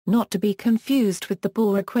not to be confused with the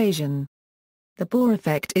Bohr equation. The Bohr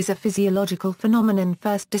effect is a physiological phenomenon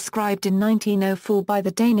first described in 1904 by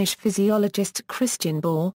the Danish physiologist Christian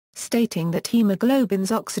Bohr, stating that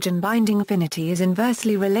hemoglobin's oxygen-binding affinity is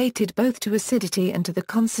inversely related both to acidity and to the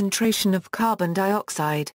concentration of carbon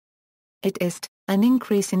dioxide. It is an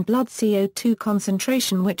increase in blood CO2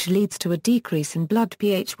 concentration which leads to a decrease in blood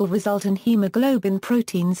pH will result in hemoglobin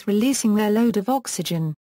proteins releasing their load of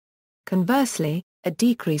oxygen. Conversely, a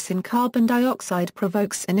decrease in carbon dioxide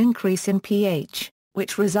provokes an increase in pH,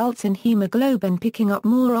 which results in hemoglobin picking up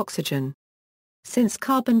more oxygen. Since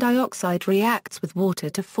carbon dioxide reacts with water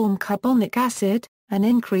to form carbonic acid, an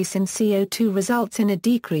increase in CO2 results in a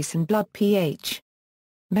decrease in blood pH.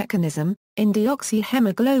 Mechanism: in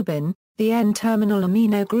deoxyhemoglobin, the N-terminal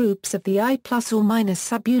amino groups of the I+ or minus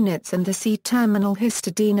subunits and the C-terminal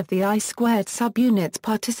histidine of the I² subunits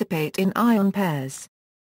participate in ion pairs.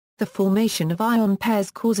 The formation of ion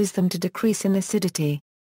pairs causes them to decrease in acidity.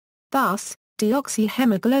 Thus,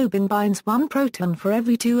 deoxyhemoglobin binds one proton for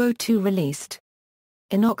every 2 O2 released.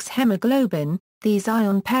 In oxhemoglobin, these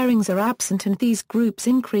ion pairings are absent and these groups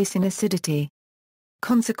increase in acidity.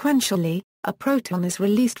 Consequentially, a proton is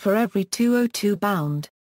released for every 2 O2 bound.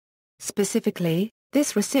 Specifically,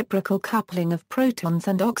 this reciprocal coupling of protons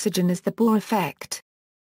and oxygen is the Bohr effect.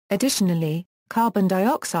 Additionally, carbon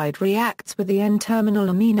dioxide reacts with the N-terminal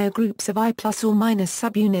amino groups of I+ or minus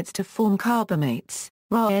subunits to form carbamates,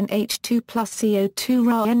 RaNH2 plus CO2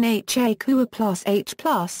 RaNHAQ plus H+.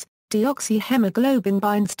 Deoxyhemoglobin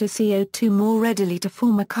binds to CO2 more readily to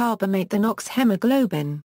form a carbamate than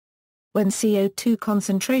oxhemoglobin. When CO2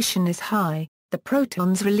 concentration is high, the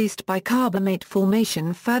protons released by carbamate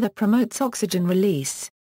formation further promotes oxygen release.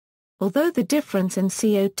 Although the difference in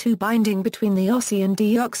CO2 binding between the oxy and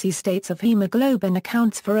deoxy states of hemoglobin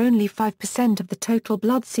accounts for only 5% of the total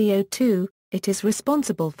blood CO2, it is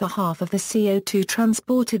responsible for half of the CO2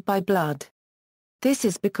 transported by blood. This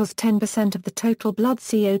is because 10% of the total blood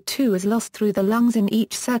CO2 is lost through the lungs in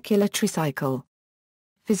each circulatory cycle.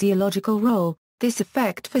 Physiological role: this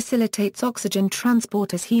effect facilitates oxygen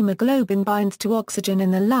transport as hemoglobin binds to oxygen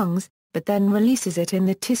in the lungs, but then releases it in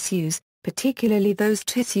the tissues, particularly those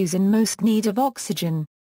tissues in most need of oxygen.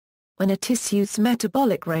 When a tissue's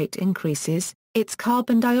metabolic rate increases, its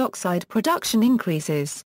carbon dioxide production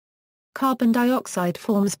increases. Carbon dioxide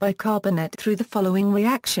forms bicarbonate through the following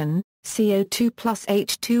reaction: CO2 plus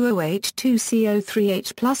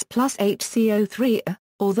H2OH2CO3H plus HCO3.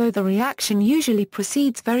 Although the reaction usually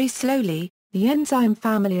proceeds very slowly, the enzyme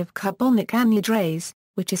family of carbonic anhydrase,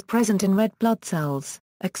 which is present in red blood cells,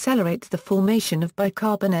 accelerates the formation of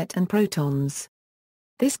bicarbonate and protons.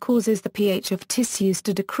 This causes the pH of tissues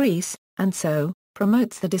to decrease, and so,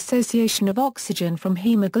 promotes the dissociation of oxygen from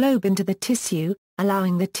hemoglobin to the tissue,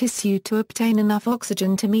 allowing the tissue to obtain enough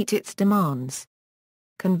oxygen to meet its demands.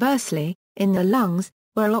 Conversely, in the lungs,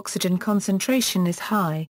 where oxygen concentration is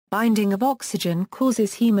high, binding of oxygen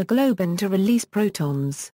causes hemoglobin to release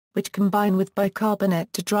protons, which combine with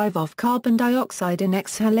bicarbonate to drive off carbon dioxide in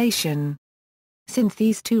exhalation. Since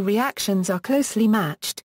these two reactions are closely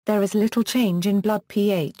matched, there is little change in blood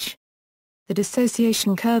pH. The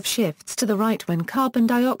dissociation curve shifts to the right when carbon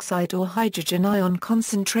dioxide or hydrogen ion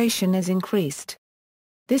concentration is increased.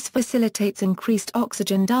 This facilitates increased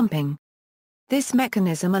oxygen dumping. This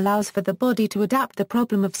mechanism allows for the body to adapt the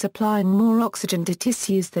problem of supplying more oxygen to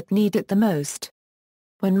tissues that need it the most.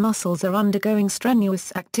 When muscles are undergoing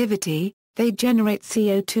strenuous activity, they generate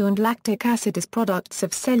CO2 and lactic acid as products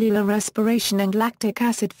of cellular respiration and lactic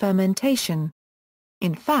acid fermentation.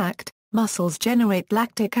 In fact, muscles generate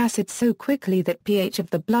lactic acid so quickly that pH of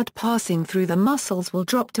the blood passing through the muscles will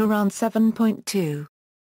drop to around 7.2.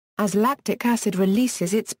 As lactic acid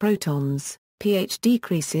releases its protons, pH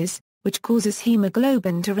decreases, which causes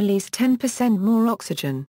hemoglobin to release 10% more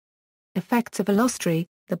oxygen. Effects of allostery: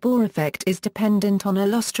 the Bohr effect is dependent on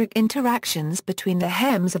allostric interactions between the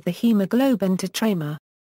hems of the hemoglobin tetramer.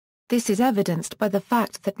 This is evidenced by the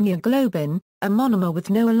fact that myoglobin, a monomer with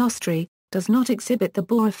no allostery, does not exhibit the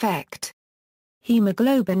Bohr effect.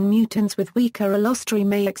 Hemoglobin mutants with weaker allostery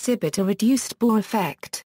may exhibit a reduced Bohr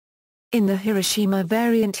effect. In the Hiroshima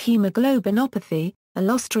variant hemoglobinopathy,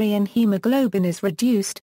 allostery in hemoglobin is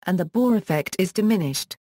reduced, and the Bohr effect is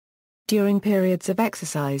diminished. During periods of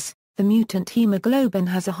exercise, the mutant hemoglobin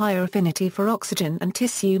has a higher affinity for oxygen and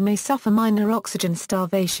tissue may suffer minor oxygen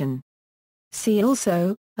starvation. See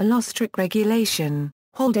also, allostric regulation,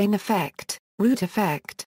 Haldane effect, root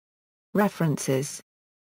effect. References.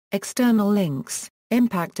 External links: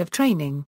 Impact of training.